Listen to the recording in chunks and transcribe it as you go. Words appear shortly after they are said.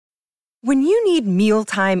When you need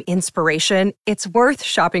mealtime inspiration, it's worth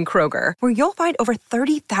shopping Kroger, where you'll find over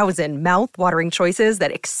 30,000 mouth-watering choices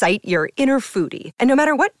that excite your inner foodie. And no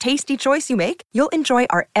matter what tasty choice you make, you'll enjoy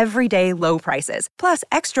our everyday low prices, plus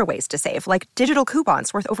extra ways to save, like digital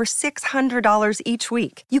coupons worth over $600 each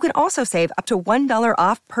week. You can also save up to $1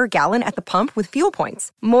 off per gallon at the pump with fuel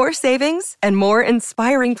points. More savings and more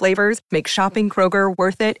inspiring flavors make shopping Kroger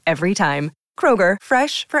worth it every time. Kroger,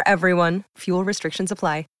 fresh for everyone. Fuel restrictions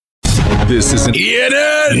apply. This is an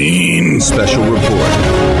ENN special report.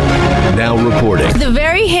 Now reporting. The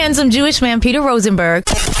very handsome Jewish man, Peter Rosenberg.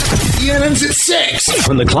 ENN's at 6.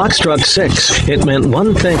 When the clock struck 6, it meant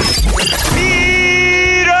one thing.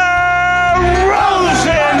 Peter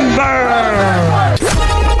Rosenberg!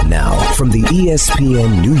 Now, from the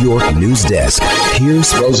ESPN New York news desk,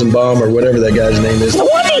 here's Rosenbaum or whatever that guy's name is. No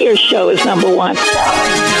wonder your show is number one.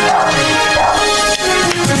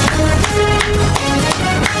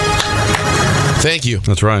 Thank you.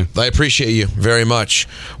 That's right. I appreciate you very much.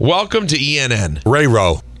 Welcome to ENN. Ray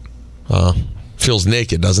Rowe. Feels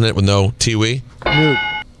naked, doesn't it, with no Tiwi?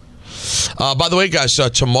 By the way, guys,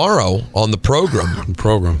 tomorrow on the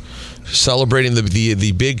program, celebrating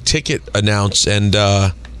the big ticket announce and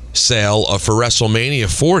sale for WrestleMania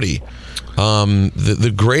 40.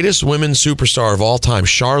 The greatest women's superstar of all time,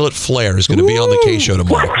 Charlotte Flair, is going to be on the K-Show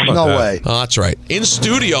tomorrow. No way. That's right. In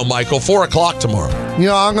studio, Michael, 4 o'clock tomorrow. You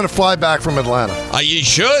know, I'm going to fly back from Atlanta. You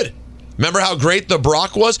should. Remember how great the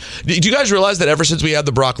Brock was? Do you guys realize that ever since we had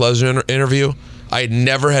the Brock Lesnar interview, I had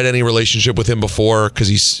never had any relationship with him before because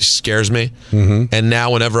he scares me. Mm-hmm. And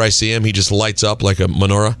now whenever I see him, he just lights up like a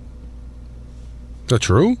menorah. Is that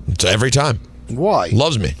true? It's every time. Why?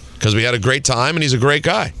 Loves me because we had a great time and he's a great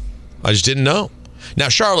guy. I just didn't know. Now,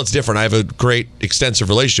 Charlotte's different. I have a great, extensive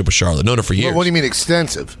relationship with Charlotte. Known her for years. Well, what do you mean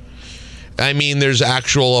extensive? I mean, there's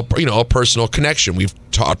actual, a personal connection. We've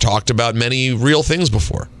talked about many real things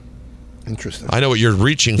before. Interesting. I know what you're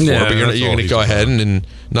reaching for, but you're going to go ahead and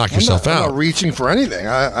knock yourself out. I'm not reaching for anything.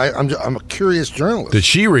 I'm a curious journalist. Did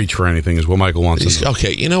she reach for anything is what Michael wants to know.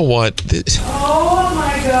 Okay, you know what? Oh,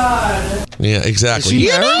 my God. Yeah, exactly. Is she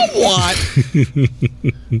married? Know what?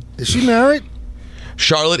 Is she married?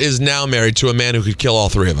 Charlotte is now married to a man who could kill all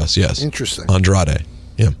three of us, yes. Interesting. Andrade.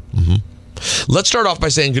 Yeah. Mm-hmm. Let's start off by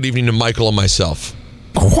saying good evening to Michael and myself.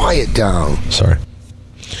 Quiet down. Sorry.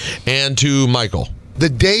 And to Michael. The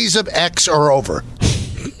days of X are over.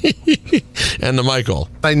 And to Michael.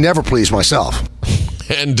 I never please myself.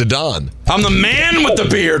 And to Don. I'm the man with the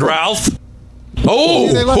beard, Ralph.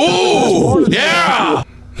 Oh, yeah.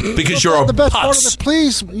 Because you're a the best part of putz. the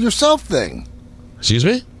please yourself thing. Excuse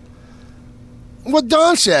me? What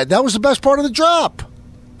Don said. That was the best part of the drop.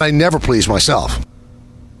 I never please myself.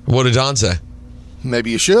 What did Don say? Maybe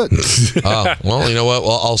you should. Oh, well, you know what?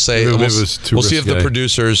 Well, I'll say Maybe we'll see if the risque.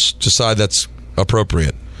 producers decide that's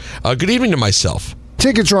appropriate. Good evening to myself.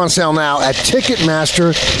 Tickets are on sale now at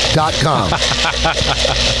Ticketmaster.com.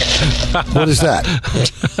 What is that?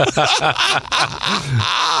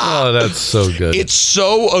 Oh, that's so good. It's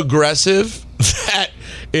so aggressive that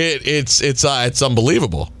it's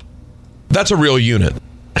unbelievable. That's a real unit.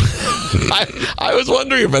 I was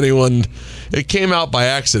wondering if anyone. It came out by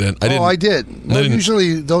accident. I did. Well,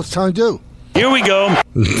 usually those times do. Here we go.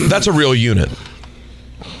 That's a real unit.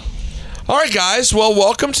 All right, guys. Well,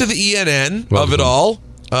 welcome to the ENN of it all.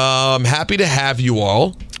 I'm happy to have you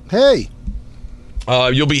all. Hey.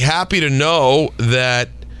 You'll be happy to know that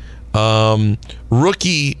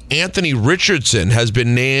rookie Anthony Richardson has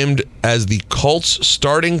been named as the Colts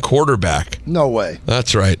starting quarterback. No way.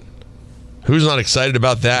 That's right. Who's not excited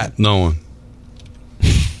about that? No one.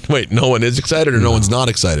 Wait, no one is excited or no one's not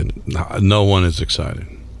excited? No one is excited.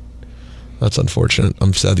 That's unfortunate.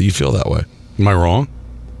 I'm sad that you feel that way. Am I wrong?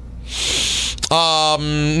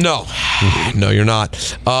 No. No, you're not.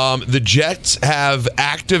 The Jets have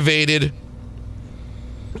activated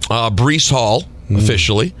Breece Hall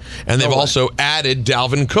officially, and they've also added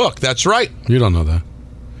Dalvin Cook. That's right. You don't know that.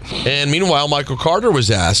 And meanwhile, Michael Carter was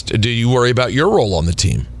asked, do you worry about your role on the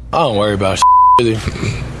team? I don't worry about really.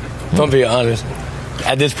 If I'm being honest,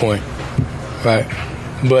 at this point, right?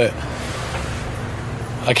 But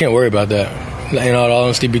I can't worry about that, in all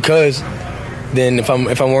honesty, because then if I'm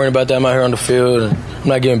worrying about that, I'm out here on the field and I'm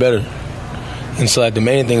not getting better. And so, like, the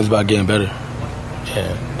main thing is about getting better.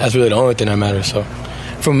 And that's really the only thing that matters. So,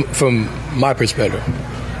 from my perspective,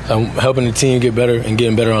 I'm helping the team get better and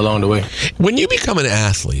getting better along the way. When you become an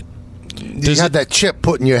athlete, you have that chip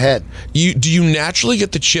put in your head. Do you naturally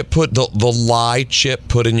get the chip put, the lie chip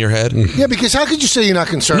put in your head? Yeah, because how could you say you're not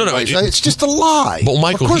concerned? No, it's just a lie. But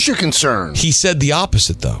Michael, of course you're concerned. He said the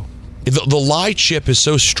opposite, though. The lie chip is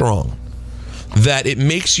so strong that it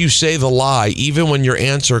makes you say the lie even when your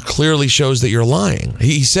answer clearly shows that you're lying.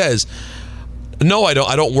 He says, no, I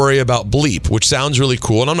don't worry about bleep, which sounds really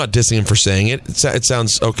cool, and I'm not dissing him for saying it. It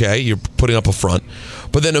sounds okay. You're putting up a front.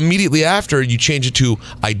 But then immediately after, you change it to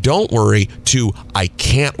I don't worry to I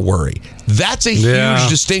can't worry. That's a huge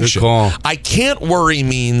distinction. I can't worry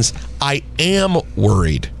means I am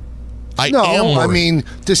worried. I am worried. I mean,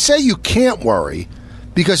 to say you can't worry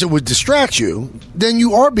because it would distract you, then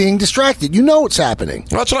you are being distracted. You know what's happening.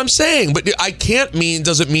 That's what I'm saying. But I can't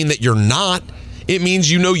doesn't mean that you're not. It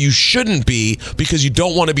means you know you shouldn't be because you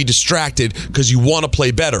don't want to be distracted because you want to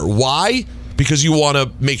play better. Why? Because you want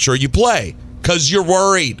to make sure you play. Because you're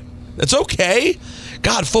worried. That's okay.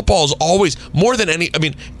 God, football is always more than any. I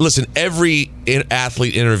mean, listen, every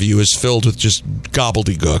athlete interview is filled with just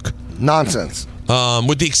gobbledygook. Nonsense.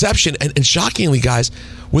 With the exception, and shockingly, guys,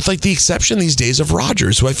 with like the exception these days of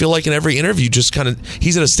Rodgers, who I feel like in every interview just kind of,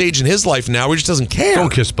 he's at a stage in his life now where he just doesn't care.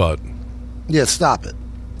 Don't kiss butt. Yeah, stop it.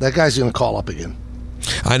 That guy's going to call up again.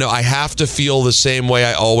 I know. I have to feel the same way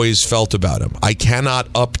I always felt about him. I cannot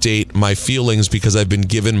update my feelings because I've been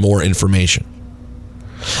given more information.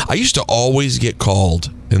 I used to always get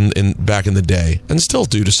called in back in the day, and still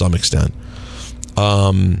do to some extent.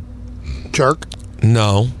 Jerk?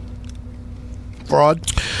 No. Fraud?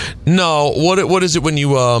 No. What is it when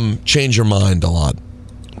you change your mind a lot?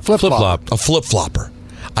 Flip-flop. A flip-flopper.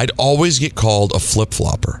 I'd always get called a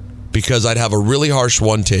flip-flopper because I'd have a really harsh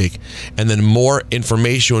one take, and then more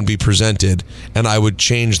information would be presented, and I would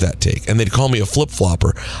change that take, and they'd call me a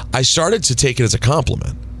flip-flopper. I started to take it as a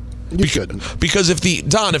compliment. You shouldn't. Because if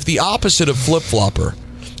the opposite of flip-flopper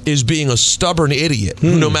is being a stubborn idiot,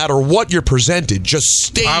 who no matter what you're presented, just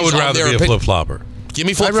stays on their opinion. I would rather be a flip-flopper. Give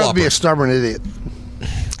me flip-flopper. I'd rather be a stubborn idiot.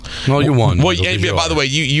 Well, you won. Well, by the way,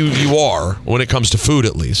 you are, when it comes to food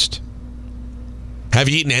at least. Have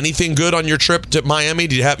you eaten anything good on your trip to Miami?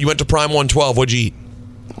 You went to Prime 112. What'd you eat?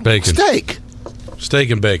 Bacon. Steak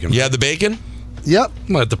And bacon. You had the bacon? Yep.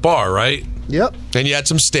 At the bar, right? Yep. And you had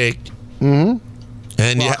some steak. Mm-hmm.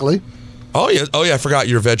 And broccoli. Oh yeah, I forgot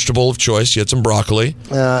your vegetable of choice. You had some broccoli.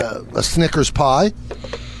 A Snickers pie.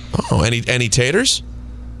 Oh, any taters?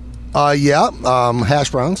 Yeah.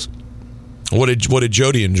 Hash browns. What did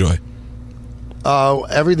Jody enjoy?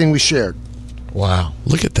 Everything we shared. Wow,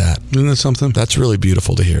 look at that! Isn't that something? That's really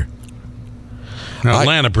beautiful to hear. Now,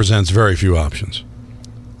 Atlanta presents very few options.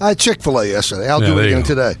 I had Chick-fil-A yesterday. I'll do it again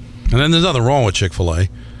today. And then there's nothing wrong with Chick-fil-A.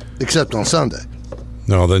 Except on Sunday.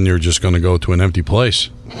 No, then you're just going to go to an empty place.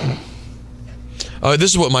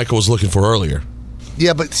 This is what Michael was looking for earlier.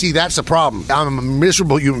 Yeah, but see, that's the problem. I'm a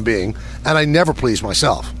miserable human being, and I never please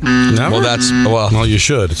myself. Never? Well, Well, you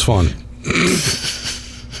should. It's fun.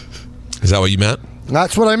 Is that what you meant?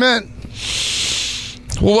 That's what I meant.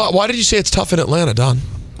 Well, why did you say it's tough in Atlanta, Don?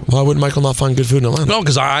 Why would Michael not find good food in Atlanta? No,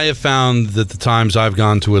 because I have found that the times I've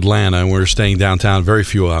gone to Atlanta and we're staying downtown, very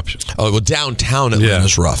few options. Oh, well, downtown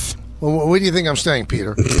Atlanta's rough. Well, where do you think I'm staying,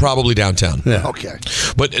 Peter? Probably downtown. Yeah. Okay.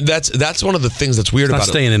 But that's one of the things that's weird about it.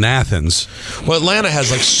 Staying in Athens. Well, Atlanta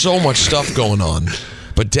has like so much stuff going on,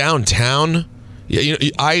 but downtown, yeah,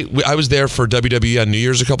 I was there for WWE on New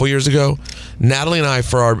Year's a couple years ago. Natalie and I,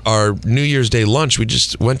 for our New Year's Day lunch, we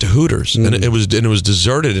just went to Hooters, and it was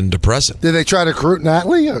deserted and depressing. Did they try to recruit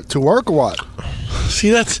Natalie to work or what? See,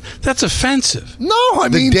 that's offensive. No, I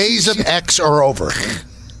mean the days of X are over.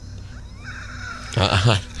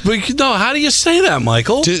 But no, how do you say that,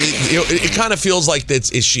 Michael? It kind of feels like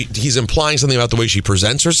he's implying something about the way she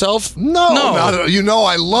presents herself. No.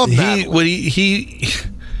 I love that.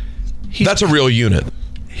 That's a real unit.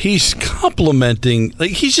 He's complimenting.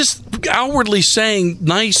 Like he's just outwardly saying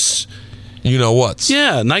nice. You know what?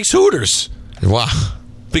 Yeah, nice Hooters. Wow.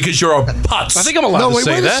 Because you're a putz. I think I'm allowed to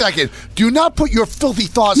say that. Wait a second. Do not put your filthy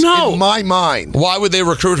thoughts in my mind. Why would they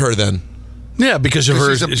recruit her then? Yeah, because of her.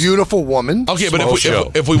 She's a beautiful woman. Okay, but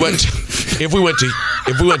if we went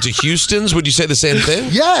to Houston's, would you say the same thing?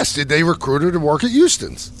 Yes. Did they recruit her to work at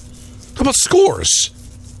Houston's? How about Scores?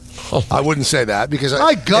 Oh, I wouldn't say that because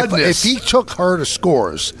if he took her to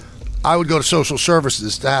Scores, I would go to social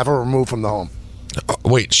services to have her removed from the home.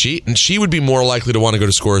 Wait, she would be more likely to want to go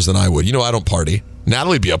to Scores than I would. You know, I don't party.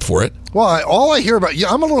 Natalie'd be up for it. Well, all I hear about you,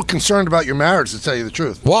 I'm a little concerned about your marriage, to tell you the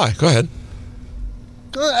truth. Why? Go ahead.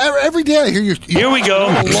 Every day I hear you. Here we go.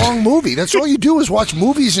 A long movie. That's all you do is watch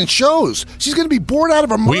movies and shows. She's going to be bored out of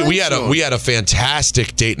her mind. We had a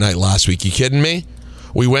fantastic date night last week. You kidding me?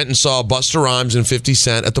 We went and saw Busta Rhymes and 50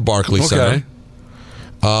 Cent at the Barclays Center.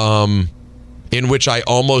 In which I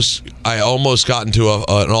almost got into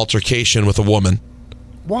an altercation with a woman.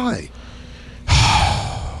 Why?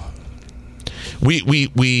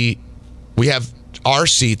 We have our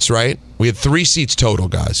seats, right? We had 3 seats total,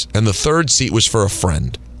 guys. And the third seat was for a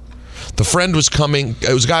friend. The friend was coming.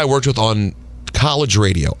 It was a guy I worked with on college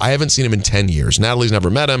radio. I haven't seen him in 10 years. Natalie's never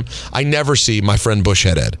met him. I never see my friend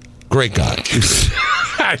Bushhead Ed. Great guy.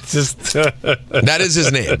 That is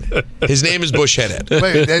his name. His name is Bushhead Ed.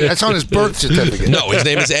 Wait, that's on his birth certificate. No, his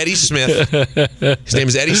name is Eddie Smith. His name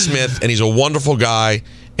is Eddie Smith, and he's a wonderful guy.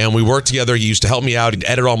 And we worked together. He used to help me out. He'd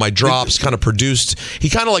edit all my drops, kind of produced. He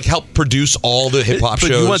kind of like helped produce all the hip-hop shows.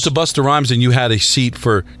 But you went to Busta Rhymes and you had a seat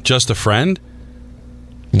for just a friend?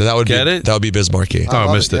 No, that would Get be it? That would be Biz Markie. Oh,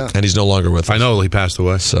 I missed it. Yeah. And he's no longer with us. I know he passed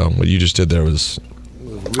away. So what you just did there was...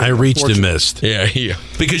 I reached and missed. Yeah.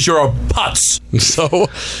 Because you're a putz. So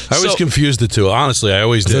I always confused the two. Honestly, I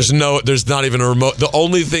always did. There's not even a remote. The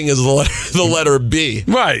only thing is the letter B.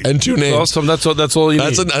 Right. And 2 names. Awesome. That's all you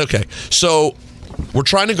need. Okay. So we're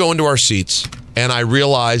trying to go into our seats, and I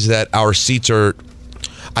realized that our seats are...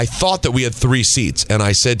 I thought that we had 3 seats, and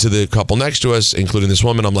I said to the couple next to us, including this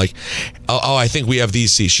woman, I'm like, oh, I think we have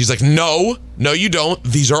these seats. She's like, no, you don't.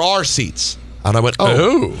 These are our seats. And I went,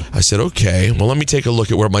 oh. I said, okay, well, let me take a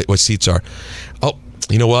look at where what seats are. Oh,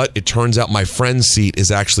 you know what? It turns out my friend's seat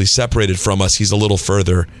is actually separated from us. He's a little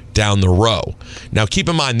further down the row. Now, keep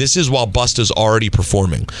in mind, this is while Busta's already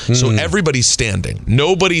performing. So everybody's standing.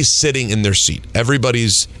 Nobody's sitting in their seat.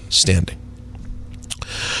 Everybody's standing.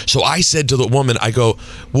 So I said to the woman, I go,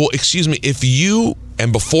 well, excuse me, if you,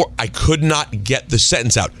 and before I could not get the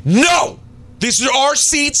sentence out, no, these are our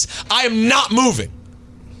seats. I am not moving.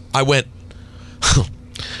 I went,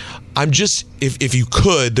 I'm just, if you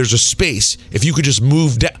could, there's a space. If you could just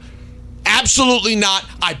move down. Absolutely not.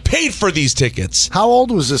 I paid for these tickets. How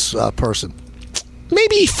old was this person?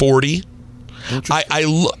 Maybe 40.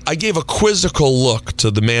 I gave a quizzical look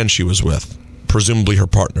to the man she was with, presumably her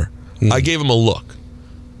partner. I gave him a look.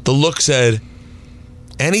 The look said,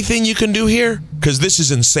 anything you can do here? Because this is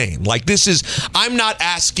insane. Like, I'm not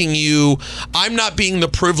asking you, I'm not being the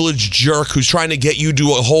privileged jerk who's trying to get you to do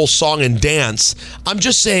a whole song and dance. I'm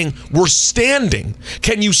just saying, we're standing.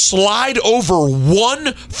 Can you slide over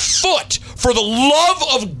 1 foot for the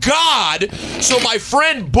love of God so my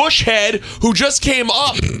friend Bushhead, who just came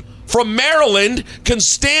up from Maryland, can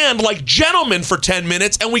stand like gentlemen for 10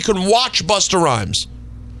 minutes and we can watch Busta Rhymes?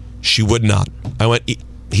 She would not. I went...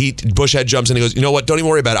 Bushhead jumps in and he goes, you know what, don't even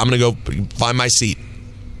worry about it. I'm going to go find my seat.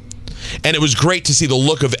 And it was great to see the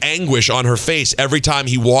look of anguish on her face every time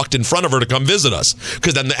he walked in front of her to come visit us.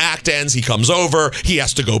 Because then the act ends, he comes over, he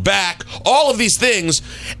has to go back, all of these things.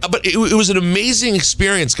 But it was an amazing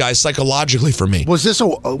experience, guys, psychologically for me. Was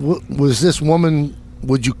this woman,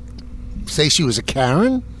 would you say she was a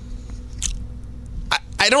Karen?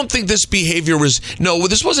 I don't think this behavior was,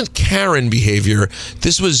 this wasn't Karen behavior.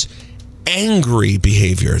 This was angry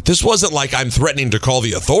behavior. This wasn't like I'm threatening to call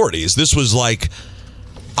the authorities. This was like,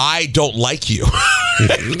 I don't like you.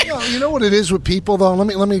 You know what it is with people, though?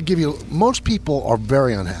 Let me give you, most people are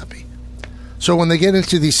very unhappy. So when they get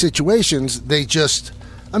into these situations, they just,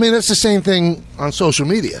 that's the same thing on social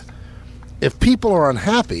media. If people are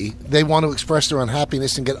unhappy, they want to express their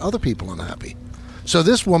unhappiness and get other people unhappy. So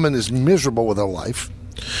this woman is miserable with her life.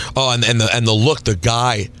 Oh, and the look, the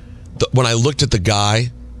guy, when I looked at the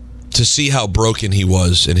guy, to see how broken he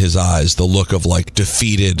was in his eyes, the look of like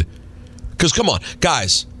defeated. Because come on,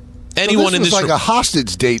 guys, anyone in this was like a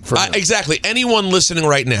hostage date for him. Exactly. Anyone listening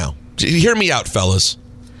right now, hear me out, fellas.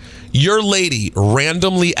 Your lady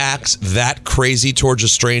randomly acts that crazy towards a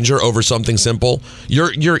stranger over something simple.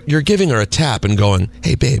 You're giving her a tap and going,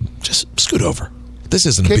 "Hey, babe, just scoot over. This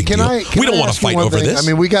isn't a big deal. We don't want to fight over this."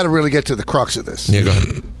 We got to really get to the crux of this. Yeah, go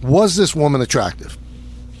ahead. Was this woman attractive?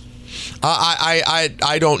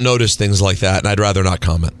 I don't notice things like that, and I'd rather not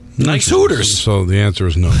comment. Nice Hooters. So the answer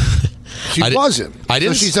is no. She wasn't. I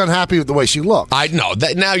didn't. So she's unhappy with the way she looked. I know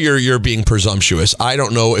that now. You're being presumptuous. I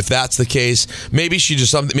don't know if that's the case. Maybe she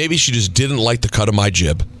just didn't like the cut of my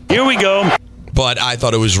jib. Here we go. But I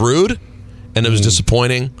thought it was rude, and it was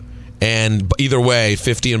disappointing. And either way,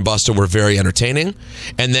 50 and Busta were very entertaining.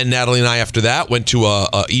 And then Natalie and I, after that, went to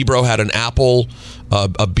Ebro had an Apple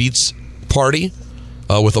a Beats party.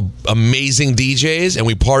 With amazing DJs, and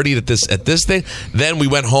we partied at this thing. Then we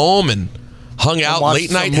went home and hung out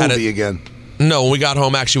late night. Again. No, when we got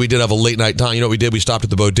home, actually, we did have a late night time. You know what we did? We stopped at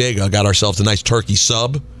the bodega, got ourselves a nice turkey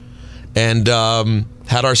sub, and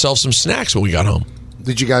had ourselves some snacks when we got home.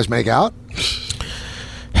 Did you guys make out?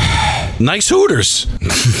 Nice Hooters.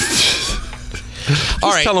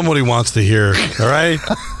 All right. Tell him what he wants to hear. All right.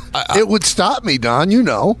 It would stop me, Don. You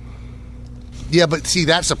know. Yeah, but see,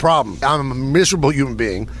 that's the problem. I'm a miserable human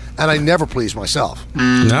being, and I never please myself.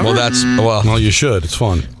 Never? Well, well, you should. It's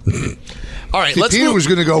fun. All right, See, Peter was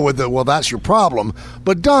going to go with the, well, that's your problem,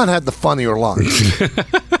 but Don had the funnier line.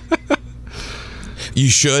 You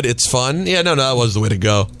should. It's fun. Yeah, no, that was the way to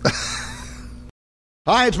go.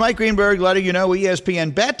 Hi, it's Mike Greenberg letting you know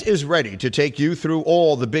ESPN Bet is ready to take you through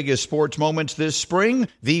all the biggest sports moments this spring.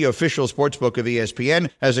 The official sportsbook of ESPN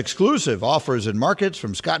has exclusive offers and markets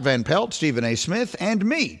from Scott Van Pelt, Stephen A. Smith, and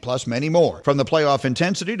me, plus many more. From the playoff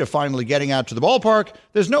intensity to finally getting out to the ballpark,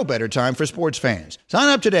 there's no better time for sports fans. Sign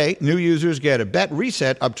up today. New users get a bet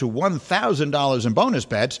reset up to $1,000 in bonus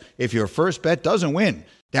bets if your first bet doesn't win.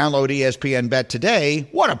 Download ESPN Bet today.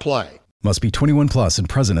 What a play. Must be 21 plus and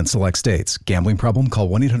present in select states. Gambling problem? Call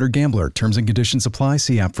 1-800-GAMBLER. Terms and conditions apply.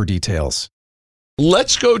 See app for details.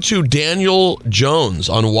 Let's go to Daniel Jones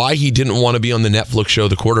on why he didn't want to be on the Netflix show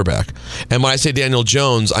The Quarterback. And when I say Daniel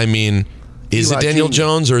Jones, I mean, is it Daniel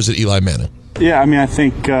Jones or is it Eli Manning? Yeah, I mean, I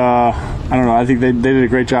think, I don't know. I think they did a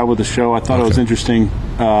great job with the show. I thought it was interesting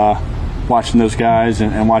watching those guys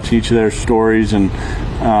and watching each of their stories. And,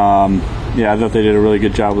 yeah, I thought they did a really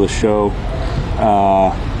good job with the show.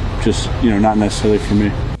 Just, not necessarily for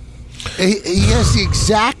me. He has the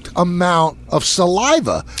exact amount of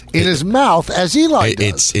saliva in his mouth as Eli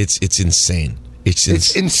does. It's insane.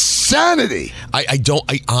 It's insanity. I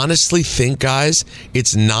honestly think, guys,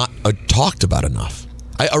 it's not talked about enough.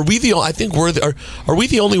 Are we the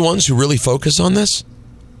only ones who really focus on this?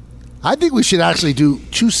 I think we should actually do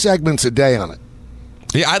 2 segments a day on it.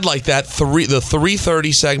 Yeah, I'd like that. The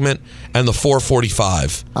 3:30 segment and the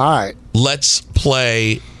 4:45. All right. Let's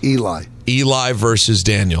play Eli versus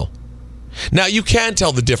Daniel. Now, you can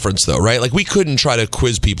tell the difference, though, right? Like, we couldn't try to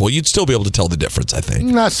quiz people. You'd still be able to tell the difference, I think.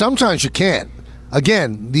 No, sometimes you can't.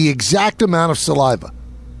 Again, the exact amount of saliva.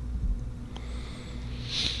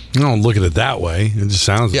 I don't look at it that way. It just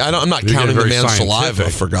sounds. Yeah, I'm not counting the man's saliva,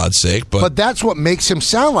 for God's sake. But that's what makes him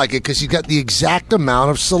sound like it, because he's got the exact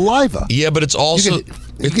amount of saliva. Yeah, but it's also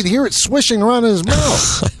you can hear it swishing around in his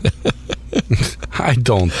mouth. I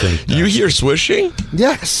don't think you hear swishing.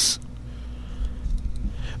 Yes.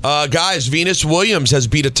 Guys, Venus Williams has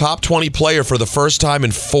beat a top 20 player for the first time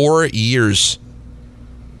in 4 years.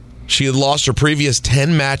 She had lost her previous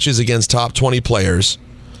 10 matches against top 20 players.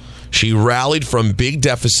 She rallied from big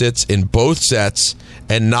deficits in both sets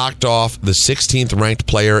and knocked off the 16th ranked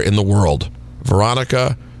player in the world,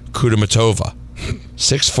 Veronika Kudermetova,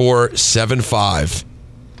 6'4", 7'5".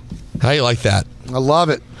 How you like that? I love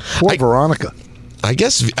it. Poor Veronica. I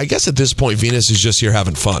guess at this point Venus is just here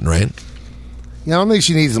having fun, right? Yeah, I don't think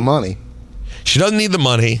she needs the money. She doesn't need the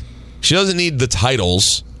money. She doesn't need the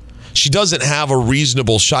titles. She doesn't have a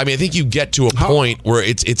reasonable shot. I mean, I think you get to a point where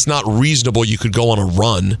it's not reasonable. You could go on a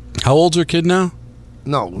run. How old's her kid now?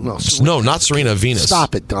 No, not Serena. Venus.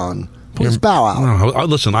 Stop it, Don. Please bow out. No,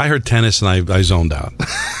 listen, I heard tennis and I zoned out.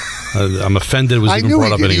 I'm offended. It was even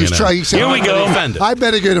brought up at ENN. Here we go. I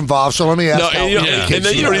better get involved. So let me ask. And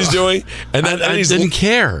then you know what he's doing, and then I didn't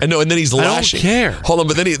care. And then he's lashing. I don't care. Hold on,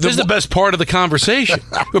 but then this is the best part of the conversation.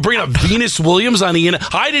 We're bringing up Venus Williams on ENN.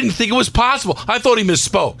 I didn't think it was possible. I thought he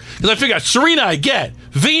misspoke because I figured Serena, I get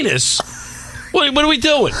Venus. What are we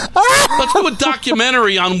doing? Let's do a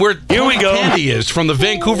documentary on where Candy is from the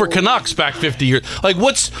Vancouver Canucks back 50 years. Like,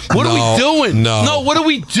 what are we doing? No, what are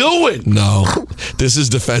we doing? No, this is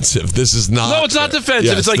defensive. This is not. No, it's not defensive.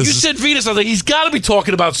 Yes, it's like you said Venus. I was like, he's got to be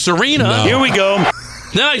talking about Serena. No. Here we go.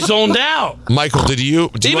 Then I zoned out. Michael, did you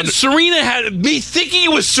Serena had me thinking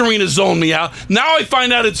it was Serena zoned me out. Now I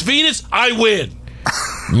find out it's Venus. I win.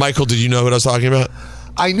 Michael, did you know what I was talking about?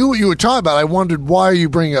 I knew what you were talking about. I wondered, why are you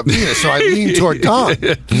bringing up Venus? So I leaned toward Don.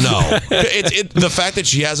 No. The fact that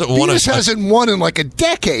she hasn't won Venus hasn't won in like a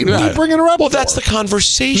decade. What are you bringing her up Well, for? that's the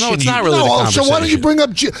conversation. No, it's not really the conversation. So why don't you bring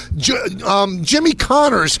up Jimmy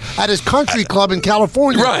Connors at his country club in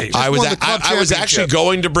California? Right. I was actually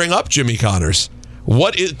going to bring up Jimmy Connors.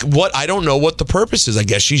 What I don't know what the purpose is. I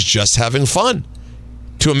guess she's just having fun.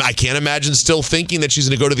 I can't imagine still thinking that she's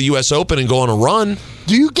going to go to the U.S. Open and go on a run.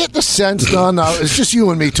 Do you get the sense, Don, now it's just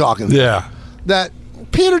you and me talking, that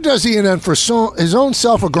Peter does ENN for his own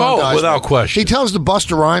self-aggrandizement? Oh, without question. He tells the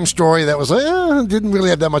Busta Rhymes story that was like, didn't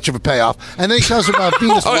really have that much of a payoff. And then he tells about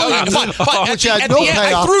Venus Williams, which had no payoff.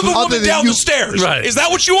 I threw the woman down the stairs. Right. Is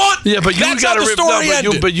that what you want? Yeah, but that's how the story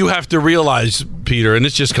ended. But you have to realize, Peter, and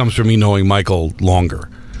this just comes from me knowing Michael longer.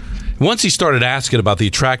 Once he started asking about the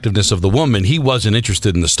attractiveness of the woman, he wasn't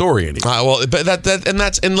interested in the story anymore.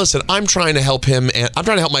 And listen, I'm trying to help him, and I'm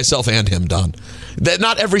trying to help myself and him, Don. That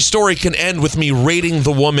not every story can end with me rating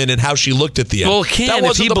the woman and how she looked at the end. Well, it can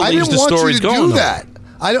if he believes the I story's didn't want you to going do that.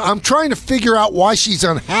 I'm trying to figure out why she's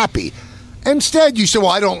unhappy. Instead, you said,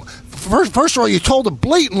 well, First of all, you told a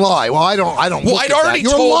blatant lie. Well, I don't. Well, look I'd at already that.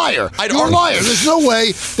 You're told- a liar. You're a liar. There's no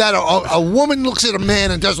way that a woman looks at a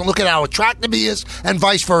man and doesn't look at how attractive he is, and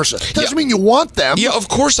vice versa. Doesn't mean you want them. Yeah, of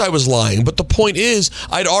course I was lying. But the point is,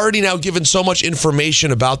 I'd already now given so much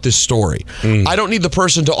information about this story. I don't need the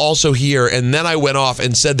person to also hear, and then I went off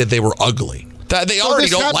and said that they were ugly. That they already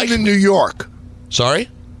this don't happened like in New York. Sorry?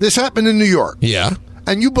 This happened in New York. Yeah.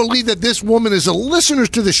 And you believe that this woman is a listener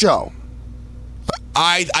to the show.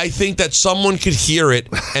 I think that someone could hear it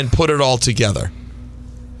and put it all together.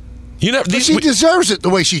 You know, She deserves it the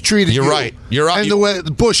way she treated you. You're right. You're right. And the way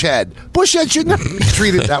Bushhead should never be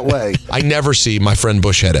treated that way. I never see my friend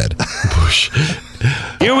Bushhead Ed.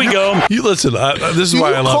 Here we go. You listen. This is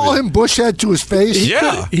why I love call it. him Bushhead to his face?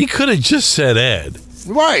 He could have just said Ed.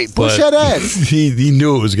 Right, but Bushhead Ed. He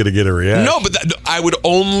knew it was going to get a reaction. No, but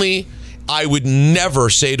I would never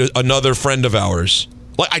say to another friend of ours.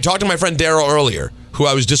 Like I talked to my friend Daryl earlier, who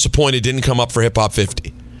I was disappointed didn't come up for Hip Hop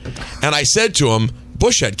 50. And I said to him,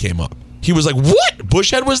 Bushhead came up. He was like, what?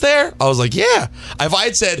 Bushhead was there? I was like, yeah. If I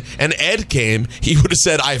had said, and Ed came, he would have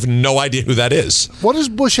said, I have no idea who that is. What does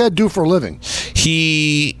Bushhead do for a living?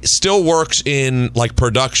 He still works in like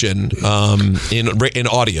production, in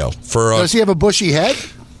audio. Does he have a bushy head?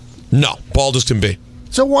 No, bald as can be.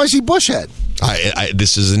 So why is he Bushhead?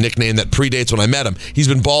 This is a nickname that predates when I met him. He's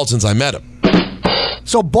been bald since I met him.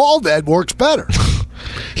 So Bald Ed works better.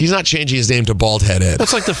 He's not changing his name to Bald Head Ed.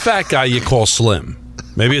 It's like the fat guy you call Slim.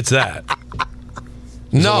 Maybe it's that.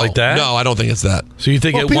 Is it like that? No, I don't think it's that. So you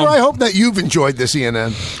think Well, Peter, I hope that you've enjoyed this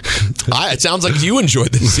ENN. It sounds like you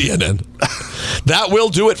enjoyed this ENN. That will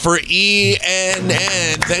do it for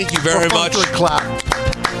ENN. Thank you very much to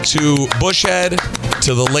Bushhead,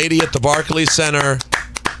 to the lady at the Barclays Center,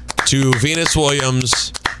 to Venus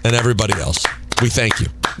Williams, and everybody else. We thank you.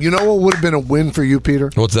 You know what would have been a win for you, Peter?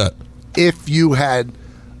 What's that? If you had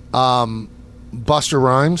Buster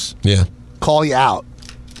Rhymes call you out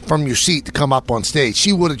from your seat to come up on stage.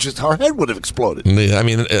 She would have her head would have exploded. I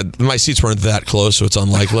mean, my seats weren't that close, so it's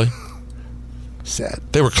unlikely. Sad.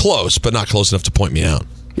 They were close, but not close enough to point me out.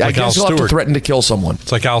 Yeah, like I guess you'll have to threaten to kill someone.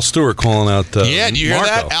 It's like Al Stewart calling out Yeah, do you hear Marco.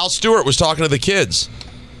 that? Al Stewart was talking to the kids.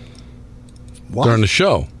 During the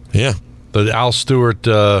show. Yeah. The Al Stewart...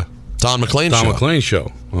 Don McLean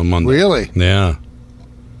show on Monday. Really? Yeah.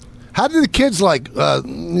 How did the kids like,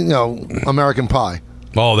 American Pie?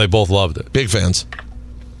 Oh, they both loved it. Big fans.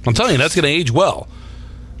 I'm telling you, that's going to age well.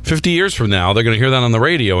 50 years from now, they're going to hear that on the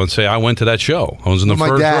radio and say, I went to that show. I was in the My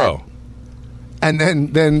first dad. row. And then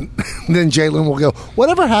Jalen will go,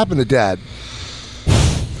 whatever happened to Dad?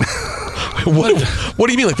 What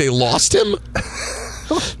do you mean, like they lost him?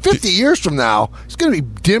 50 years from now, it's going to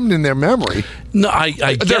be dimmed in their memory. No,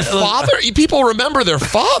 I their father? People remember their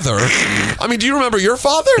father. I mean, do you remember your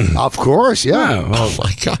father? Of course, yeah. Oh,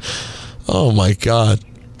 my God. Oh, my God.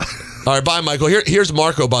 All right, bye, Michael. Here's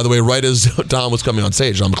Marco, by the way, right as Don was coming on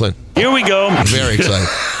stage. Don McLean. Here we go. Very excited.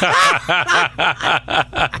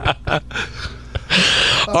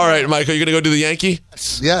 All right, Michael, you going to go do the Yankee?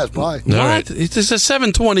 Yeah, bye. All right. It's a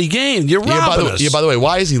 7:20 game. You're robbing us. By the way,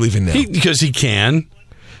 why is he leaving now? Because he can.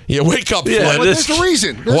 Yeah, wake up, Flynn. But there's a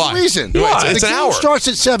reason. Why? Reason. Why? It's the an game hour. starts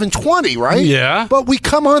at 7:20, right? Yeah. But we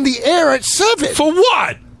come on the air at 7. For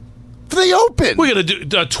what? For the Open. We're going to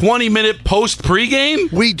do a 20-minute post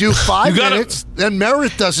pregame? We do 5 minutes, then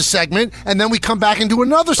Meredith does a segment, and then we come back and do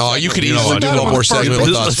another segment. Oh, you could easily do one more segment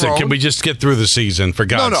with us. Listen, can we just get through the season, for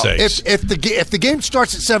God's sakes? If the game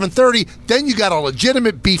starts at 7:30, then you got a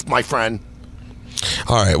legitimate beef, my friend.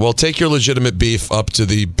 All right, well, take your legitimate beef up to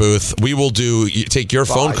the booth. We will take your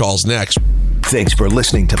phone calls next. Thanks for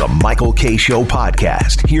listening to the Michael K. Show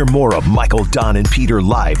podcast. Hear more of Michael, Don, and Peter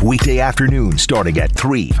live weekday afternoon starting at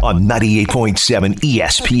 3 on 98.7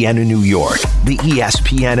 ESPN in New York, the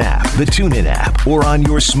ESPN app, the TuneIn app, or on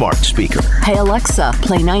your smart speaker. Hey, Alexa,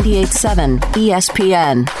 play 98.7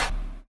 ESPN.